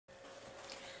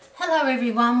Hello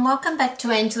everyone, welcome back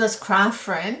to Angela's Craft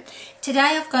Room.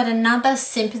 Today I've got another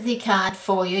sympathy card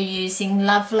for you using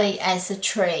Lovely as a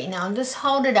Tree. Now I'll just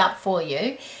hold it up for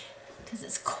you because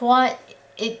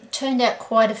it turned out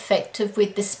quite effective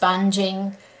with the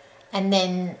sponging and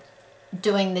then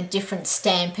doing the different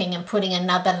stamping and putting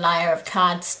another layer of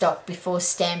cardstock before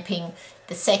stamping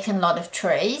the second lot of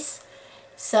trees.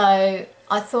 So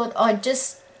I thought I'd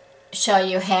just show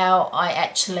you how I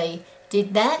actually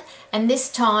did that, and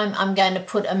this time I'm going to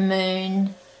put a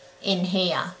moon in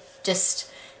here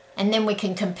and then we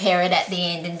can compare it at the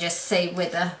end and just see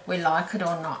whether we like it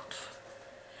or not.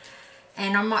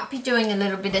 And I might be doing a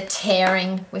little bit of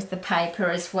tearing with the paper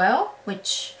as well,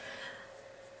 which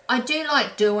I do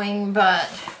like doing, but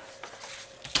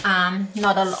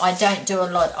I don't do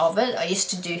a lot of it. I used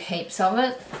to do heaps of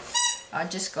it. I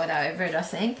just got over it, I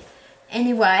think.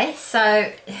 Anyway,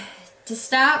 so to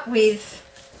start with,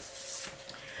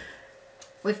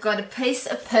 we've got a piece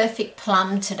of perfect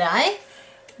plum today,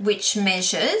 which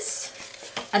measures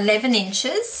 11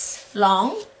 inches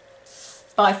long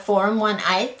by 4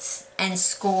 1/8 and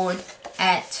scored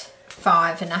at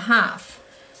 5.5.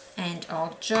 And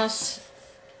I'll just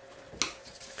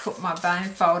put my bone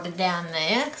folder down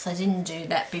there because I didn't do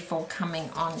that before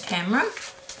coming on camera.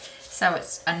 So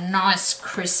it's a nice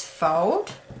crisp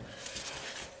fold.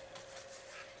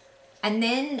 And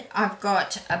then I've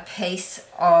got a piece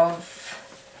of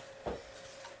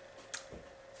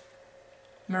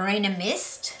Merino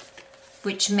Mist,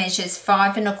 which measures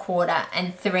 5 1/4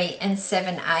 and 3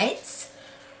 7/8,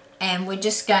 and we're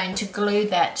just going to glue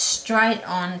that straight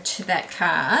onto that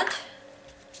card.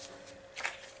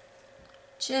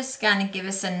 Just going to give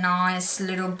us a nice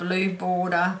little blue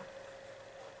border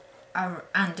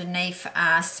underneath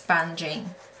our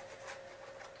sponging.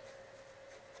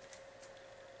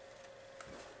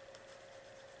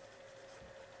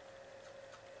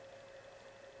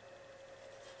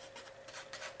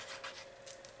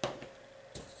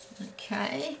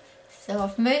 Okay, so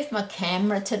I've moved my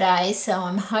camera today, so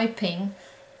I'm hoping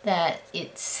that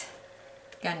it's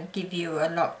going to give you a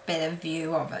lot better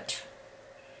view of it.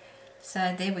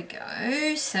 So there we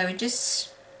go. So we're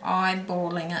just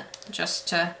eyeballing it just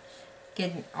to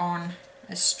get it on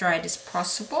as straight as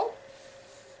possible.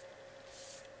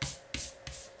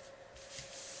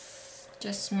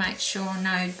 Just make sure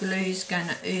no glue's going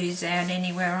to ooze out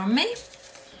anywhere on me.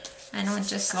 And I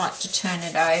just like to turn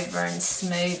it over and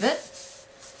smooth it.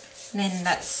 Then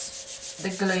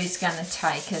the glue's going to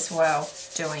take as well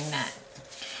doing that.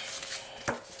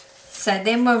 So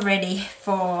then we're ready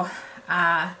for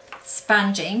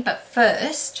sponging, but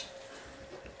first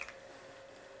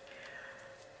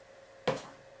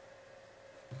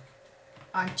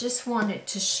I just wanted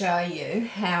to show you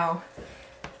how,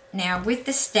 now with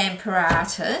the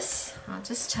Stamparatus, I'll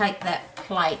just take that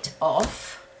plate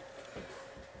off.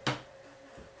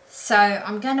 So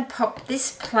I'm going to pop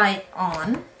this plate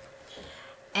on,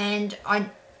 and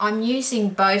I'm using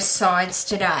both sides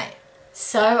today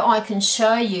so I can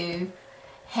show you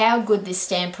how good this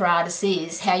Stamparatus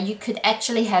is, how you could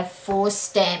actually have 4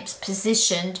 stamps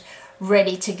positioned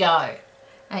ready to go.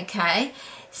 Okay,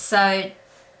 so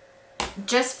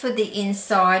just for the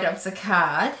inside of the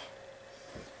card,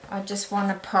 I just want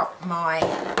to pop my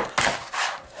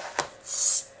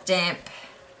stamp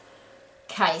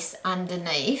case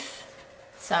underneath.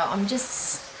 So I'm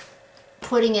just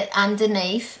putting it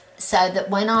underneath so that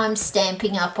when I'm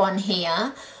stamping up on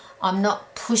here, I'm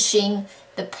not pushing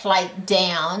the plate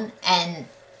down and,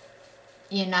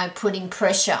 you know, putting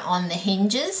pressure on the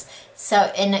hinges.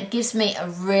 So, and it gives me a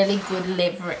really good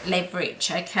leverage,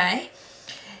 okay?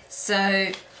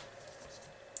 So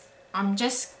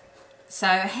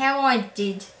how I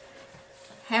did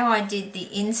the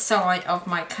inside of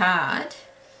my card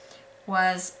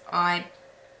was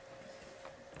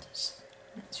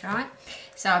that's right,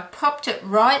 so I popped it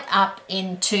right up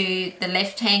into the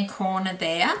left hand corner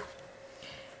there,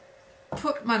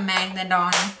 put my magnet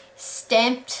on,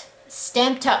 stamped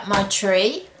up my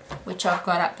tree, which I've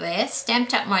got up there,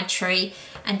 stamped up my tree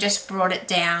and just brought it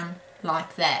down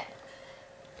like that.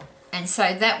 And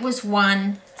so that was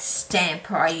one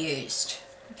stamp I used.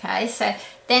 Okay, so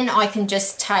then I can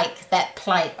just take that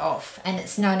plate off and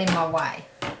it's not in my way.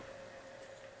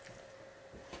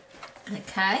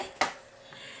 Okay,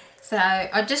 so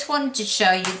I just wanted to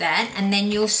show you that, and then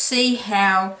you'll see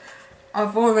how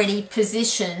I've already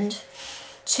positioned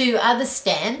 2 other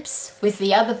stamps with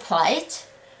the other plate,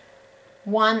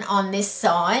 one on this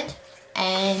side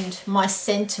and my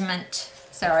sentiment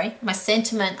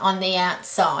on the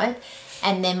outside,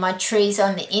 and then my trees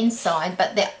on the inside,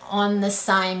 but they're on the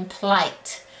same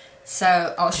plate.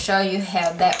 So I'll show you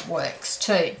how that works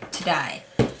too today.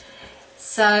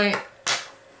 So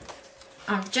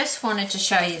I just wanted to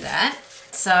show you that.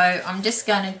 So I'm just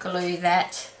going to glue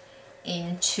that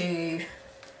into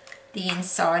the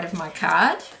inside of my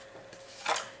card.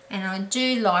 And I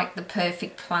do like the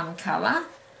Perfect Plum colour.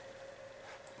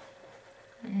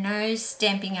 I know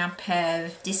Stampin' Up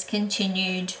have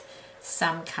discontinued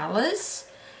some colours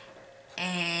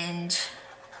and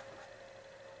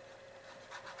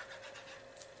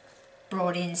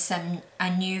brought in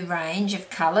a new range of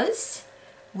colours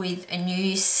with a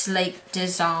new sleek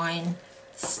design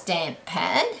stamp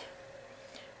pad.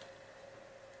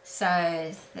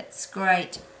 So that's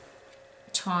great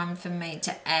time for me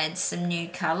to add some new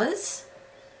colours.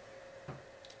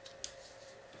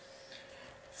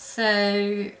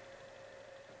 So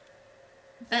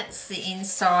that's the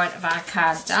inside of our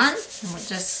card done, and we'll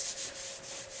just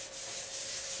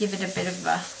give it a bit of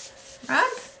a rub.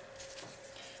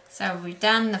 So we've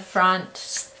done the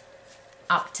front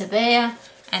up to there,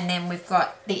 and then we've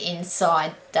got the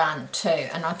inside done too,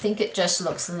 and I think it just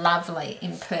looks lovely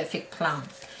in Perfect Plum.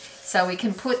 So we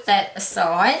can put that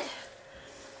aside,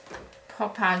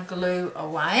 pop our glue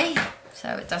away so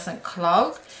it doesn't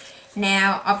clog.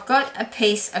 Now I've got a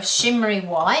piece of shimmery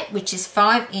white, which is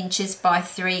 5 inches by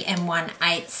 3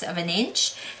 1/8 of an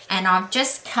inch, and I've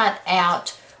just cut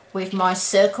out with my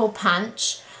circle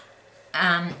punch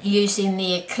using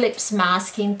the Eclipse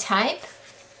masking tape.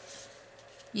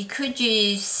 You could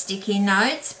use sticky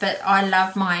notes, but I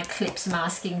love my Eclipse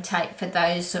masking tape for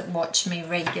those that watch me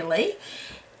regularly.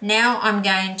 Now I'm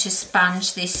going to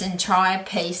sponge this entire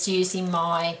piece using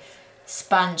my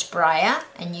sponge brayer,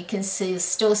 and you can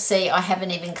still see I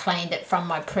haven't even cleaned it from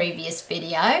my previous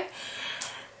video.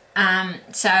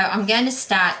 So I'm going to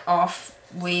start off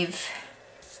with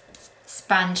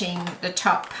sponging the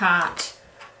top part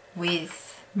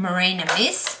with Marina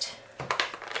Mist.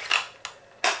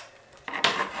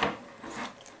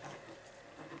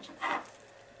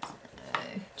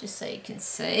 Just so you can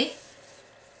see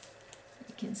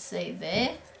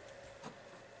there.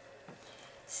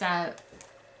 So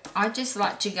I just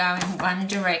like to go in one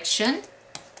direction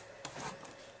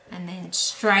and then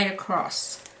straight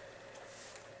across.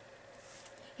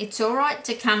 It's alright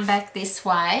to come back this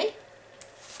way,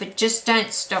 but just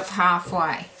don't stop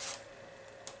halfway.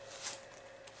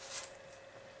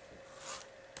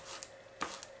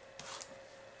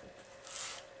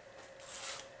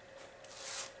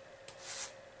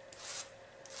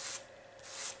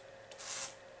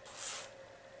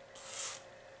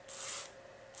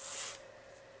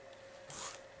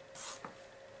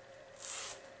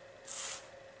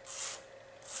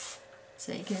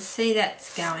 So you can see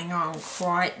that's going on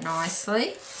quite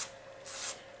nicely.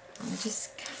 I'm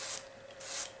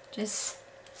just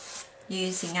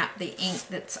using up the ink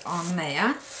that's on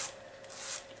there.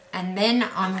 And then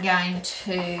I'm going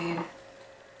to,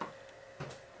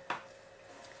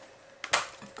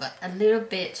 I've got a little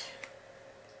bit,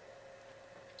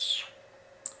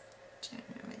 don't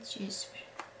know, let's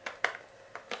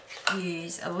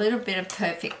use a little bit of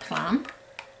Perfect Plum.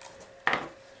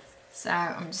 So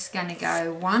I'm just going to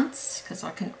go once, because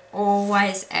I can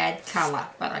always add colour,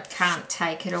 but I can't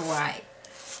take it away.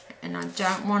 And I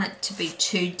don't want it to be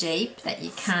too deep that you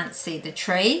can't see the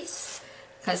trees,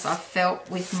 because I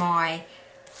felt with my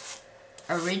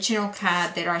original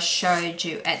card that I showed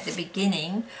you at the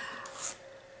beginning,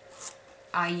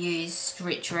 I used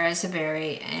Rich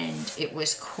Raspberry and it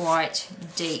was quite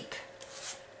deep,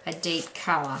 a deep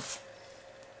colour.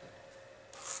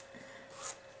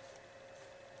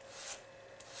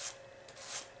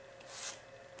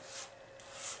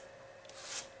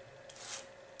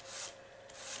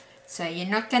 So you're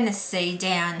not going to see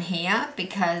down here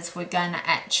because we're going to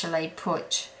actually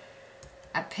put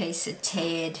a piece of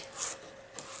Tiered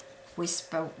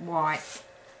Whisper White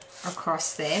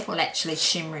across there. Well, actually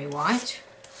shimmery white.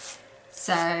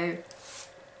 So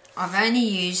I've only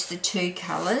used the 2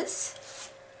 colours.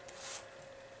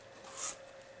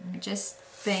 I'm just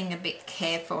being a bit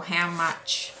careful how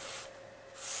much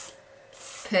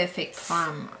Perfect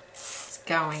Plum is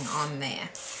going on there.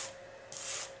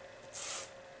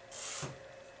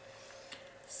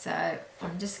 So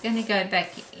I'm just going to go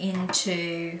back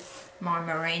into my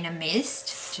Marina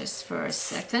Mist just for a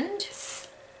second.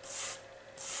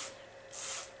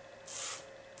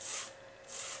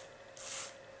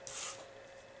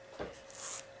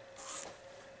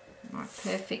 My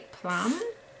Perfect Plum.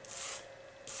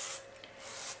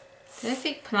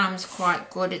 Perfect Plum's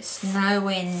quite good. It's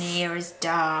nowhere near as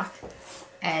dark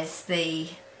as the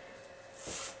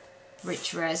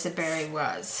Rich Raspberry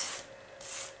was.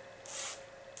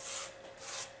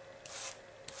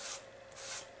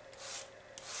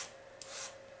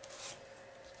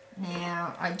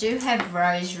 Now I do have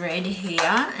rose red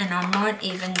here, and I might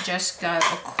even just go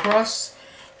across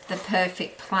the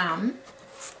perfect plum.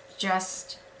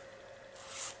 Just,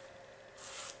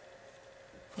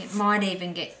 it might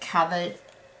even get covered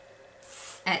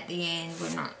at the end.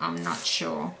 I'm not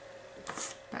sure,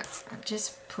 but I've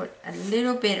just put a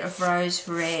little bit of rose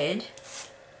red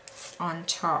on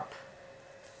top.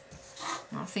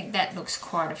 I think that looks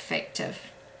quite effective.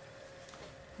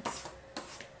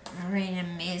 Marina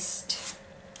Mist,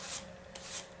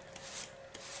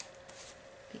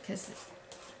 because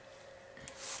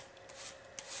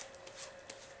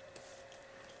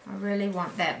I really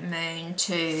want that moon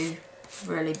to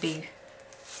really be,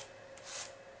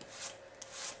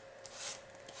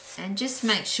 and just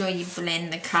make sure you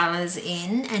blend the colours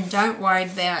in, and don't worry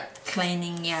about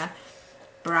cleaning your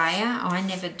brayer. I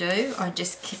never do. I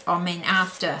mean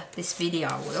after this video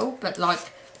I will, but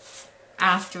like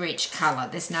after each colour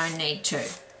there's no need to.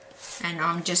 And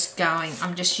I'm just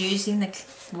using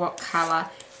what colour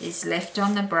is left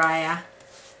on the brayer,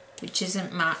 which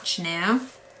isn't much now.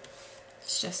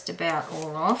 It's just about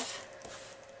all off.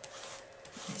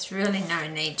 There's really no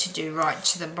need to do right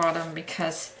to the bottom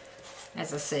because,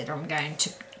 as I said, I'm going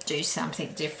to do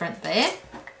something different there.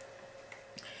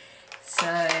 So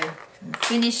I'm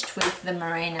finished with the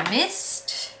Marina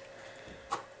Mist,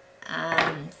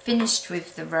 finished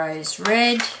with the rose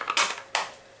red,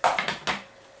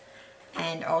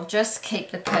 and I'll just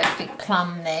keep the perfect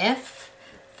plum there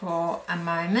for a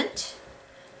moment.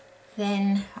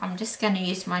 Then I'm just going to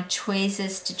use my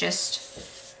tweezers to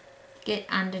just get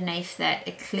underneath that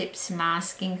Eclipse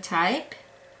masking tape.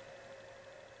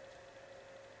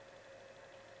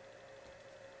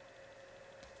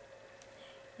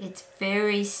 It's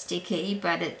very sticky,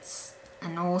 but it's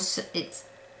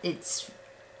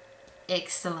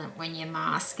excellent when you're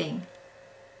masking.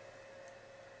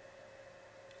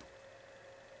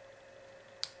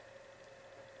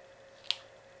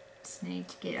 Just need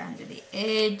to get under the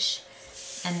edge,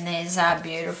 and there's our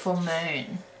beautiful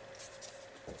moon.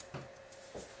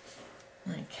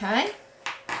 Okay,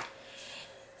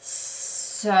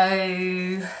 so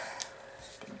I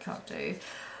think I'll do,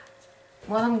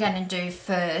 what I'm going to do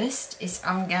first is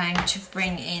I'm going to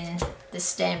bring in the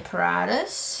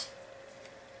Stamparatus.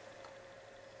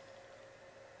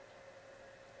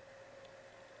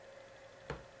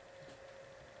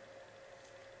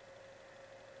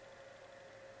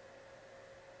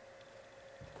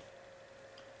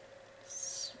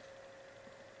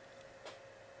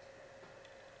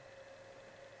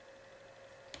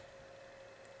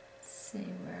 See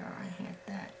where I had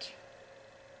that.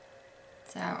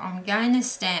 So I'm going to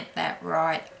stamp that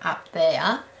right up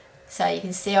there. So you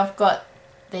can see I've got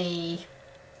the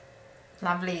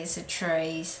Lovely as a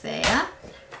Trees there.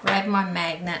 Grab my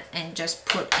magnet and just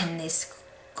put in this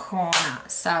corner.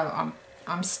 So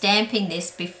I'm stamping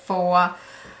this before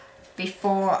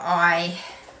I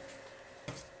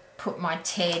put my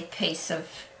teared piece of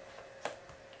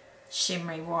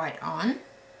shimmery white on.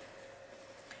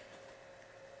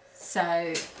 So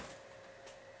I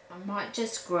might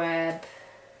just grab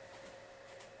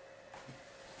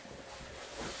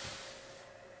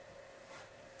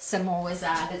some more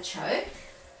artichoke.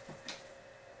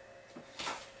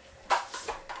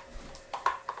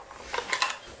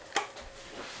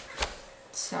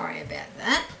 Sorry about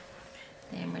that.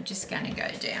 Then we're just going to go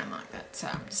down like that. So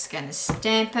I'm just going to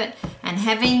stamp it, and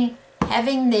having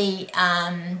the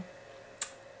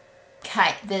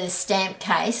stamp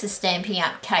case, the Stampin'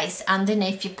 Up case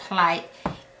underneath your plate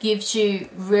gives you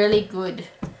really good,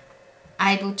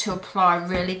 able to apply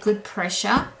really good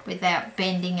pressure without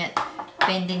bending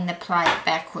the plate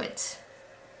backwards.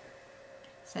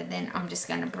 So then I'm just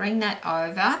going to bring that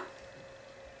over.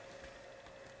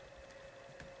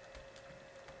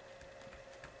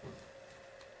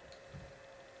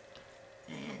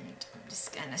 And I'm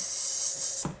just going to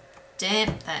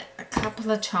stamp that a couple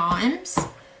of times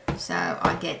so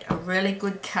I get a really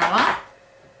good colour.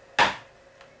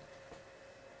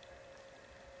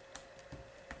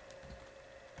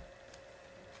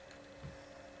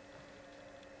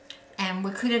 And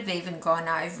we could have even gone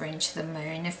over into the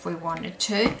moon if we wanted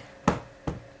to.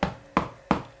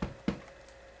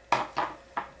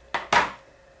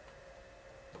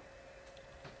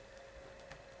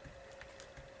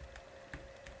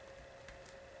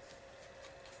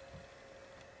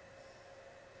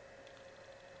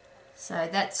 So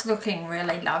that's looking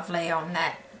really lovely on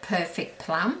that perfect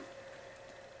plum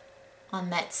on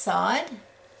that side.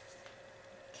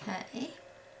 Okay.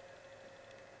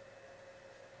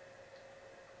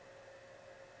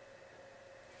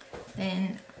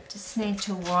 Then just need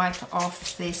to wipe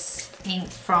off this ink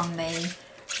from the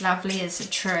Lovely as a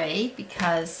Tree,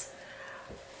 because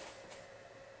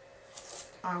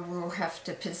I will have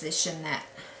to position that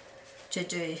to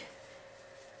do.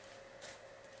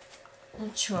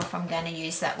 Not sure if I'm going to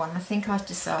use that one. I think I've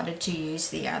decided to use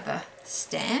the other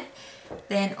stamp.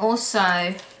 Then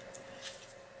also,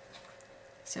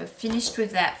 so I've finished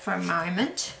with that for a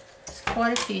moment. There's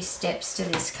quite a few steps to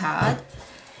this card.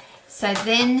 So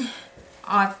then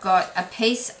I've got a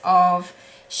piece of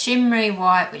shimmery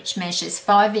white which measures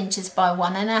 5 inches by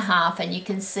 1.5, and you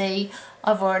can see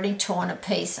I've already torn a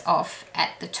piece off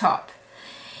at the top.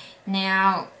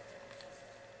 Now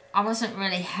I wasn't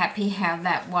really happy how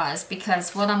that was,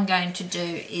 because what I'm going to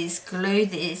do is glue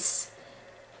this.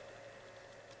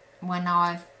 When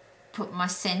I've put my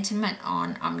sentiment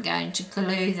on, I'm going to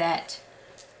glue that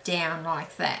down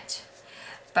like that.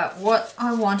 But what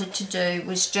I wanted to do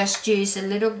was just use a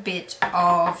little bit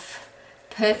of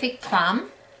Perfect Plum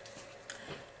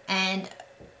and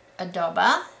a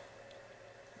dauber,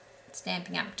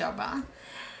 Stampin' Up! Dauber,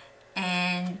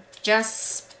 and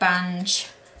just sponge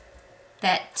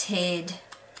that teared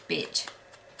bit.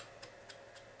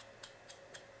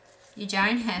 You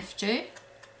don't have to,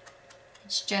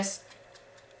 it's just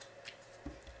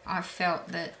I felt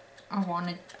that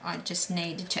I just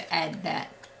needed to add that.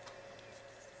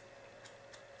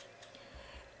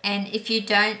 And if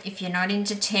you're not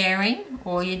into tearing,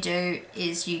 all you do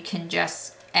is you can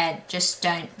just add, just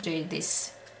don't do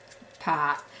this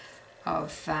part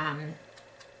of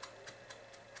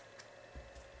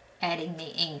adding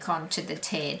the ink onto the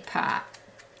teared part.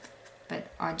 But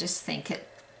I just think it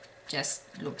just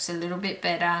looks a little bit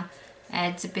better,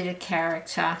 adds a bit of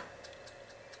character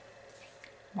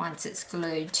once it's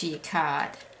glued to your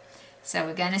card. So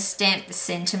we're going to stamp the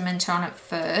sentiment on it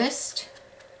first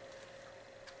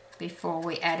before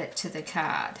we add it to the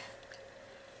card.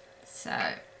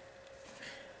 So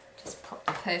just pop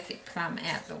the Perfect Plum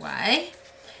out the way.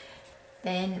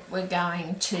 Then we're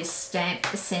going to stamp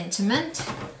the sentiment,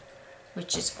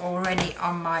 which is already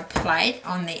on my plate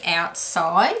on the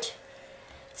outside.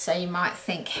 So you might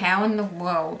think, how in the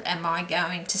world am I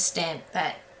going to stamp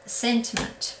that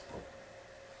sentiment?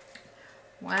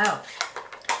 Well,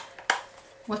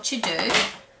 what you do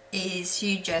is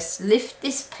you just lift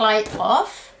this plate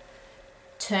off,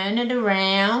 turn it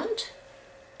around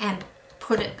and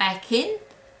put it back in,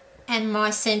 and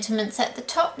my sentiment's at the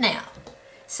top now.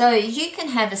 So you can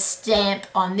have a stamp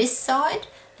on this side,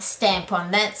 a stamp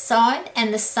on that side,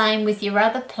 and the same with your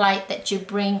other plate that you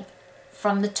bring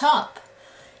from the top.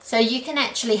 So you can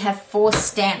actually have 4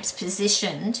 stamps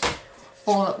positioned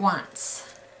all at once.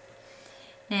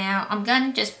 Now I'm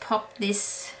going to just pop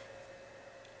this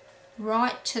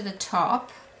right to the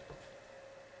top.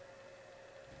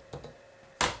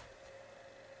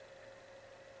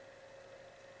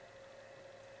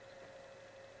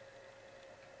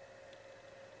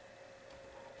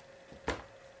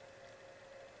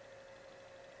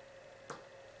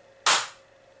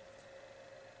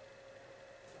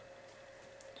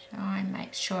 Try and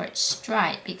make sure it's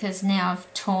straight, because now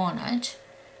I've torn it,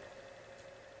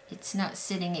 it's not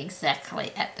sitting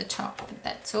exactly at the top, but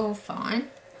that's all fine.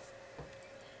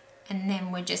 And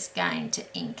then we're just going to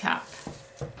ink up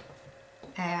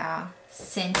our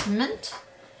sentiment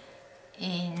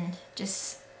in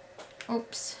just,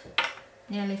 oops,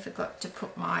 nearly forgot to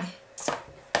put my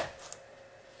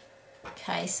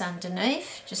case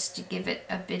underneath, just to give it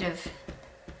a bit of,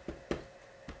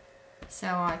 so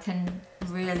I can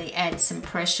really add some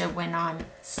pressure when I'm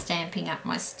stamping up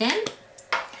my stamp.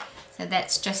 So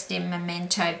that's just in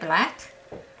Memento Black.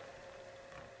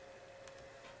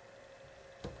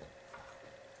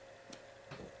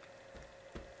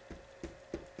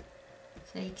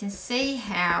 So you can see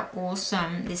how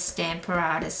awesome this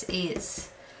Stamparatus is.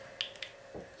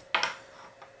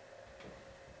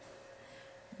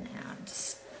 Now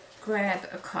just grab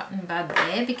a cotton bud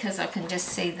there, because I can just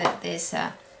see that there's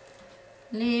a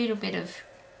little bit of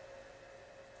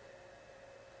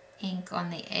ink on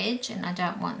the edge, and I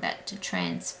don't want that to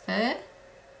transfer.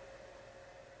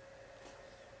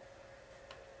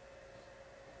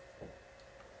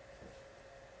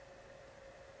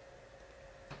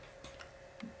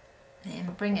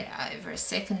 Then bring it over a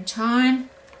second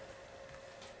time,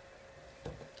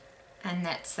 and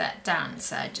that's that done.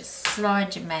 So just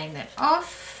slide your magnet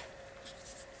off.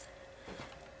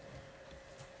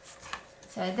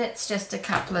 So that's just a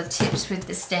couple of tips with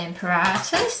the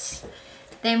Stamparatus.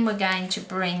 Then we're going to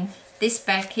bring this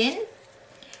back in,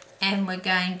 and we're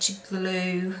going to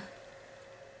glue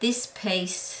this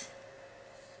piece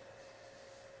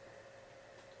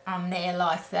on there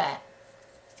like that.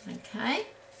 Okay.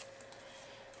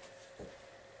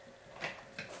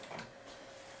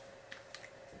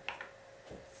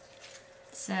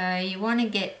 So you want to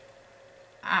get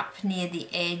up near the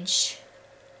edge,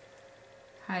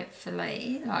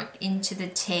 hopefully, like into the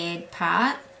teared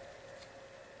part,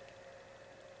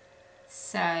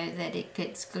 so that it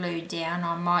gets glued down.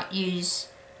 I might use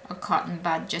a cotton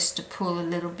bud just to pull a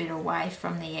little bit away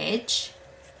from the edge.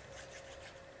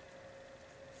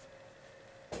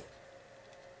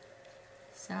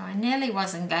 So I nearly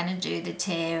wasn't going to do the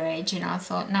tear edge, and I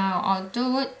thought, no, I'll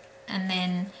do it, and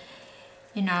then,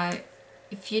 you know,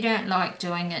 if you don't like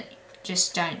doing it,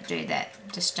 just don't do that.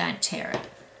 Just don't tear it.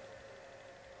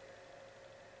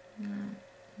 I'm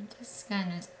just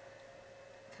going to,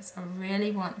 because I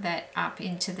really want that up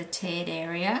into the teared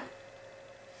area.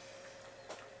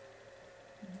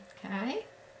 Okay.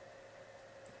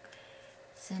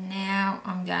 So now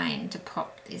I'm going to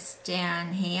pop this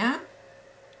down here.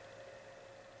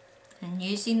 And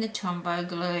using the Tombow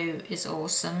glue is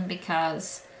awesome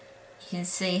because you can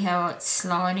see how it's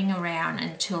sliding around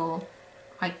until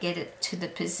I get it to the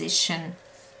position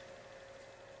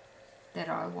that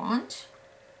I want.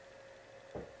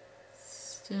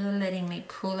 Still letting me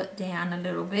pull it down a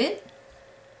little bit.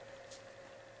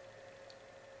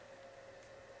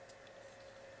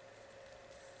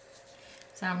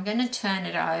 So I'm going to turn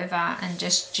it over and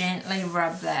just gently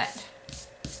rub that.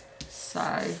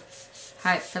 So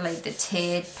hopefully the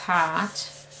teared part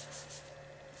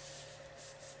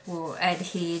will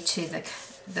adhere to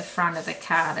the front of the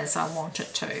card as I want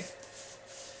it to.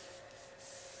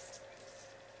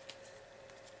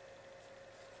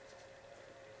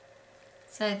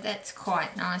 So that's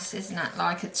quite nice, isn't it?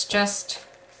 Like it's just...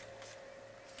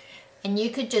 And you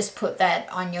could just put that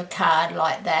on your card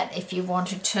like that if you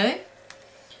wanted to.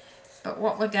 But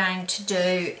what we're going to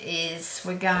do is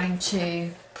we're going to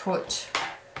put...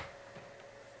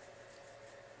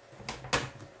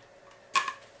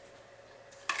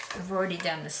 I've already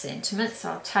done the sentiment,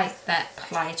 so I'll take that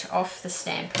plate off the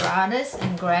Stamparatus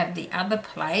and grab the other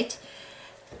plate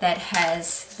that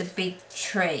has the big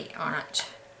tree on it.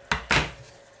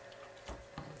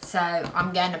 So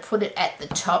I'm going to put it at the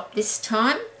top this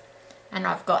time, and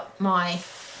I've got my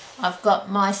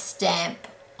stamp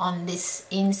on this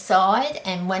inside,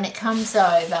 and when it comes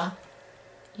over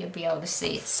you'll be able to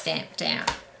see it stamped down.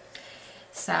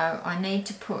 So I need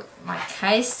to put my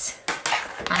case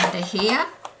under here,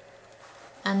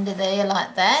 under there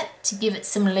like that, to give it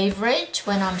some leverage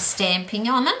when I'm stamping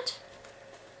on it.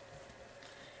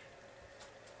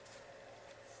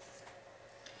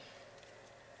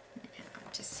 Now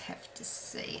I just have to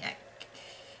see it.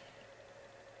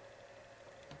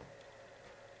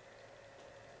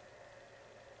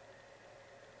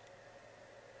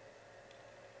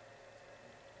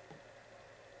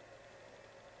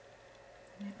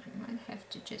 I might have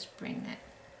to just bring that.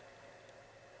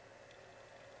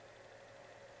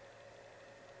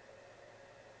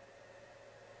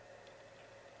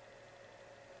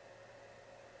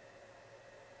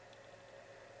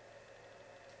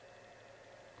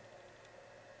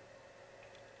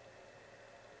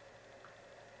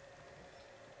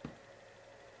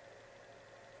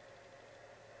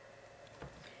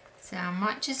 So I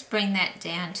might just bring that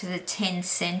down to the 10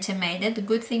 centimetre. The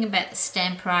good thing about the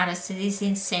Stamparatus, it is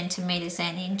in centimetres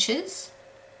and inches.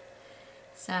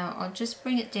 So I'll just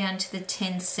bring it down to the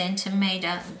 10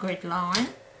 centimetre grid line.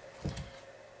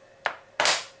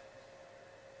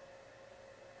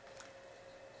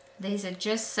 These are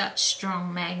just such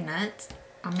strong magnets,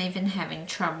 I'm even having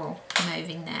trouble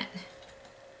moving that.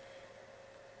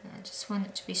 I just want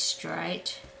it to be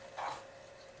straight.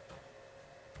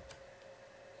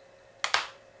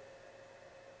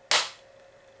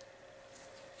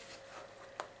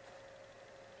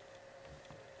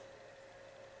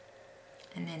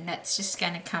 And then that's just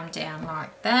going to come down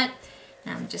like that.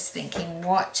 Now I'm just thinking,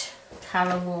 what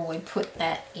colour will we put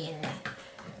that in?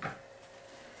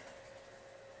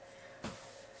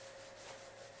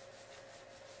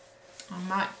 I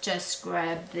might just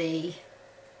grab the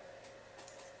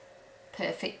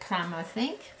Perfect Plum, I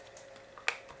think.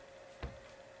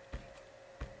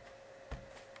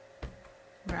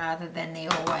 Rather than the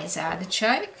Always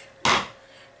Artichoke.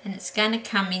 And it's going to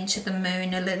come into the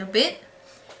moon a little bit.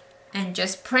 And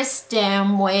just press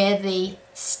down where the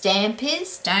stamp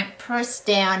is. Don't press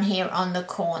down here on the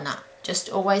corner. Just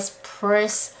always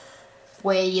press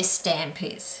where your stamp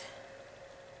is.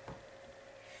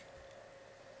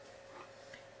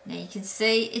 Now you can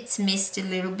see it's missed a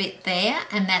little bit there,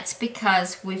 and that's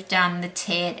because we've done the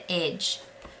teared edge.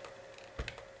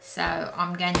 So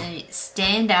I'm going to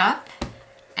stand up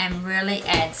and really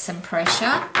add some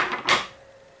pressure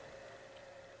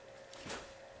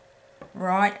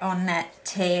right on that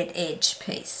teared edge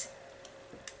piece.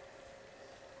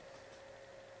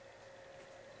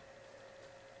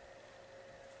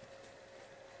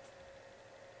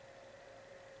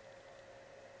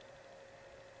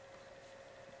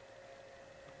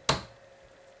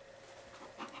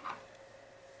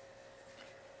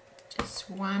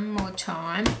 one more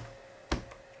time.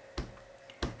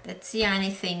 That's the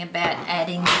only thing about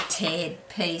adding the teared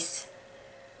piece.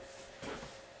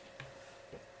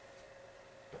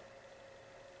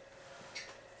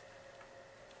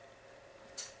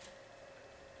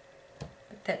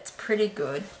 But that's pretty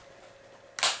good.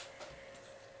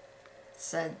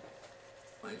 So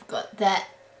we've got that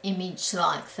image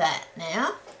like that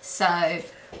now. So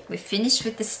we're finished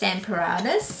with the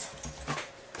Stamparatus.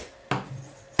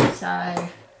 So I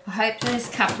hope those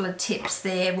couple of tips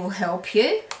there will help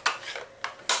you.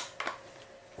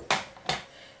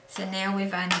 So now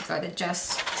we've only got to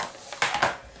just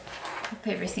pop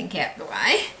everything out the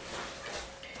way.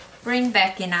 Bring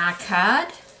back in our card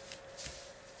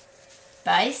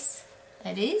base,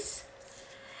 that is.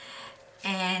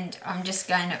 And I'm just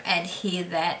going to adhere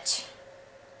that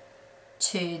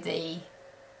to the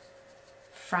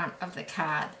front of the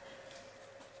card.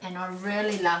 And I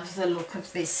really love the look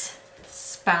of this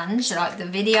sponge. Like the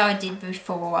video I did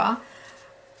before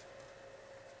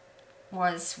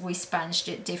was we sponged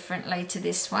it differently to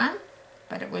this one,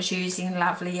 but it was using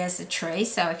Lovely as a Tree.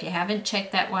 So if you haven't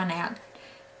checked that one out,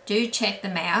 do check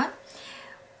them out.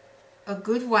 A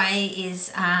good way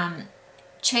is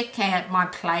check out my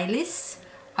playlists.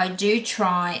 I do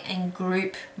try and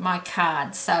group my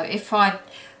cards. So if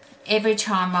every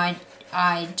time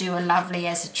I do a Lovely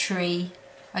as a Tree,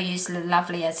 I use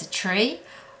Lovely as a Tree,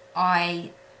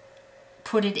 I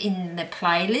put it in the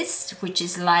playlist, which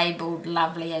is labelled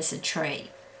Lovely as a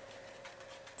Tree.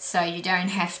 So you don't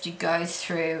have to go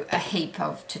through a heap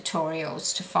of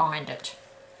tutorials to find it.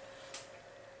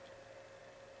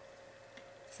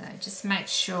 So just make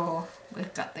sure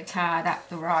we've got the card up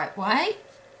the right way.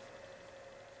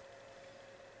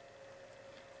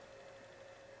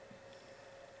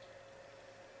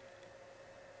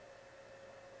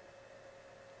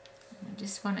 We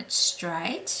just want it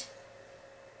straight.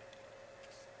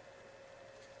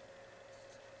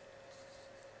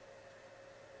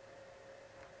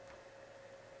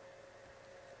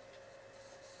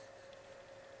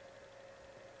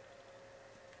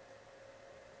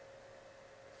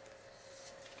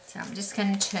 So I'm just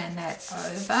going to turn that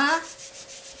over.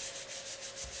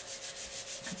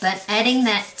 But adding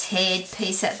that teared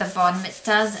piece at the bottom, it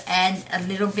does add a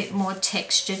little bit more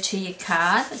texture to your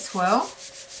card as well.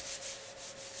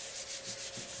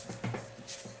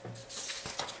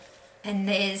 And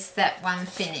there's that one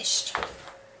finished.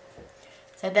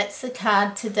 So that's the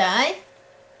card today.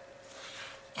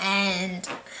 And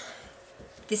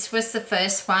this was the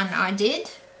first one I did.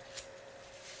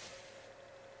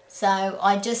 So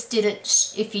I just did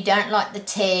it. If you don't like the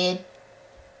teared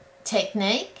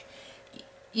technique,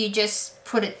 you just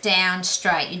put it down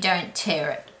straight, you don't tear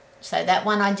it. So that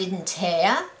one I didn't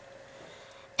tear.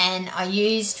 And I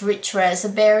used Rich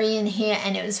Raspberry in here,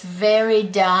 and it was very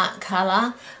dark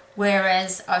colour,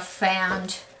 whereas I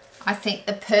found, I think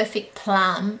the Perfect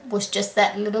Plum was just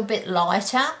that little bit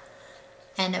lighter,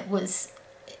 and it was,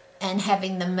 and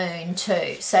having the moon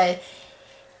too. So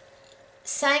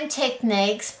same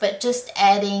techniques, but just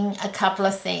adding a couple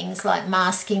of things like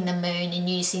masking the moon and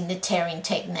using the tearing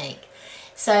technique.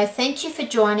 So thank you for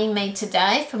joining me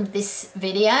today from this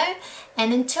video,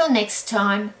 and until next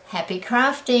time, happy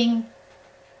crafting.